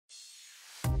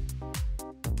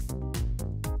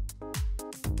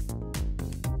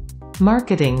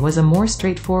Marketing was a more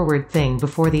straightforward thing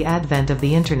before the advent of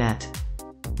the internet.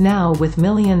 Now, with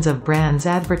millions of brands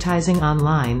advertising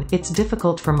online, it's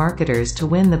difficult for marketers to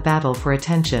win the battle for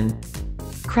attention.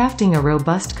 Crafting a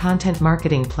robust content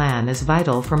marketing plan is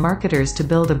vital for marketers to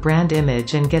build a brand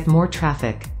image and get more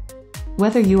traffic.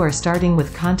 Whether you are starting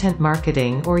with content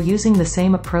marketing or using the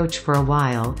same approach for a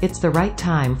while, it's the right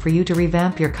time for you to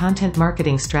revamp your content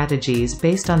marketing strategies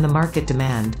based on the market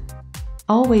demand.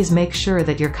 Always make sure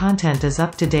that your content is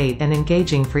up to date and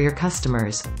engaging for your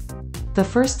customers. The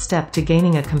first step to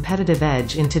gaining a competitive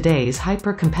edge in today's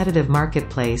hyper-competitive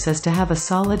marketplace is to have a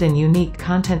solid and unique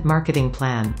content marketing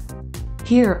plan.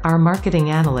 Here, our marketing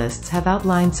analysts have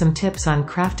outlined some tips on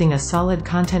crafting a solid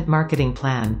content marketing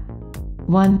plan.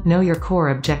 1. Know your core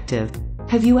objective.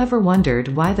 Have you ever wondered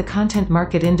why the content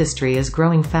market industry is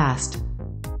growing fast?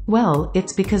 Well,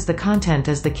 it's because the content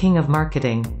is the king of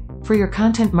marketing. For your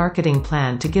content marketing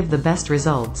plan to give the best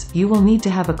results, you will need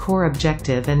to have a core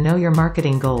objective and know your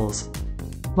marketing goals.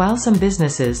 While some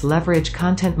businesses leverage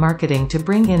content marketing to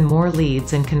bring in more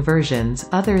leads and conversions,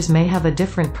 others may have a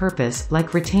different purpose,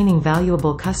 like retaining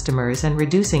valuable customers and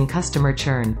reducing customer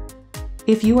churn.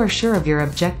 If you are sure of your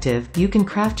objective, you can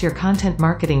craft your content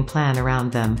marketing plan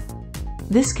around them.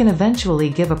 This can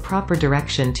eventually give a proper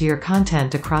direction to your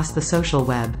content across the social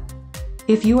web.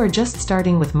 If you are just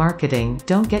starting with marketing,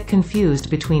 don't get confused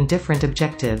between different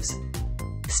objectives.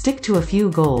 Stick to a few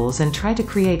goals and try to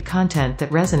create content that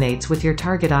resonates with your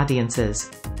target audiences.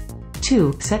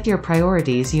 2. Set your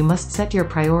priorities. You must set your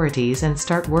priorities and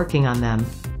start working on them.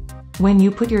 When you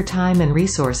put your time and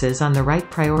resources on the right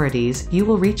priorities, you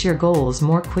will reach your goals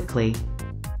more quickly.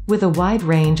 With a wide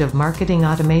range of marketing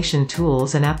automation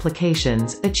tools and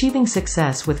applications, achieving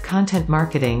success with content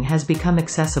marketing has become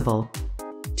accessible.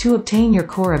 To obtain your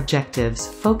core objectives,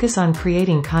 focus on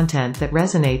creating content that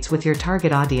resonates with your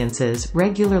target audiences,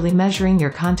 regularly measuring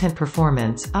your content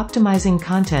performance, optimizing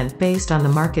content based on the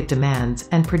market demands,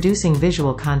 and producing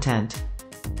visual content.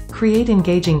 Create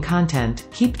engaging content.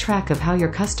 Keep track of how your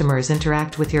customers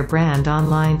interact with your brand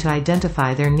online to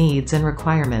identify their needs and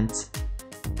requirements.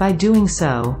 By doing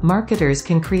so, marketers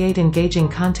can create engaging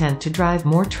content to drive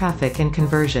more traffic and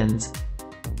conversions.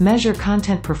 Measure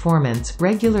content performance.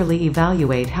 Regularly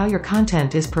evaluate how your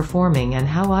content is performing and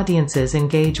how audiences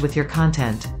engage with your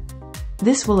content.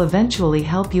 This will eventually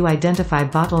help you identify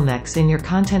bottlenecks in your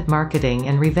content marketing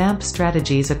and revamp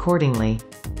strategies accordingly.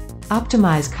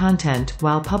 Optimize content.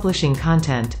 While publishing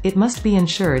content, it must be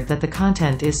ensured that the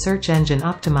content is search engine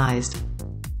optimized.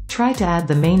 Try to add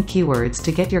the main keywords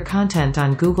to get your content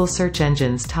on Google search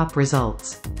engine's top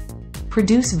results.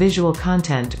 Produce visual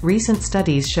content. Recent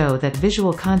studies show that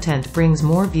visual content brings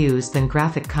more views than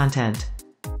graphic content.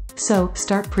 So,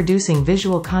 start producing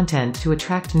visual content to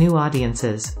attract new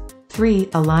audiences. 3.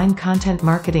 Align content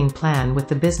marketing plan with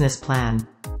the business plan.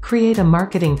 Create a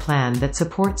marketing plan that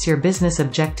supports your business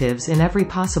objectives in every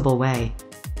possible way.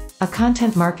 A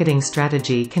content marketing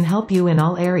strategy can help you in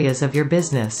all areas of your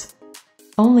business.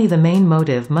 Only the main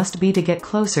motive must be to get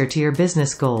closer to your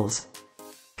business goals.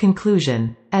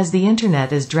 Conclusion. As the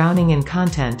internet is drowning in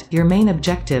content, your main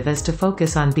objective is to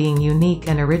focus on being unique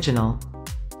and original.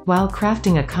 While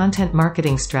crafting a content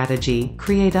marketing strategy,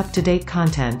 create up-to-date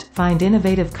content, find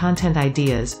innovative content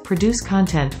ideas, produce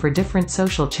content for different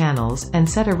social channels, and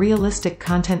set a realistic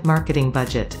content marketing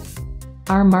budget.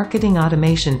 Our marketing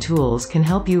automation tools can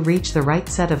help you reach the right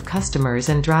set of customers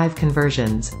and drive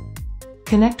conversions.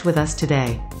 Connect with us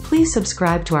today. Please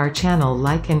subscribe to our channel,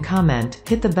 like and comment,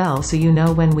 hit the bell so you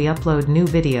know when we upload new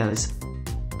videos.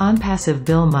 Onpassive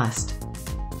Bill Must.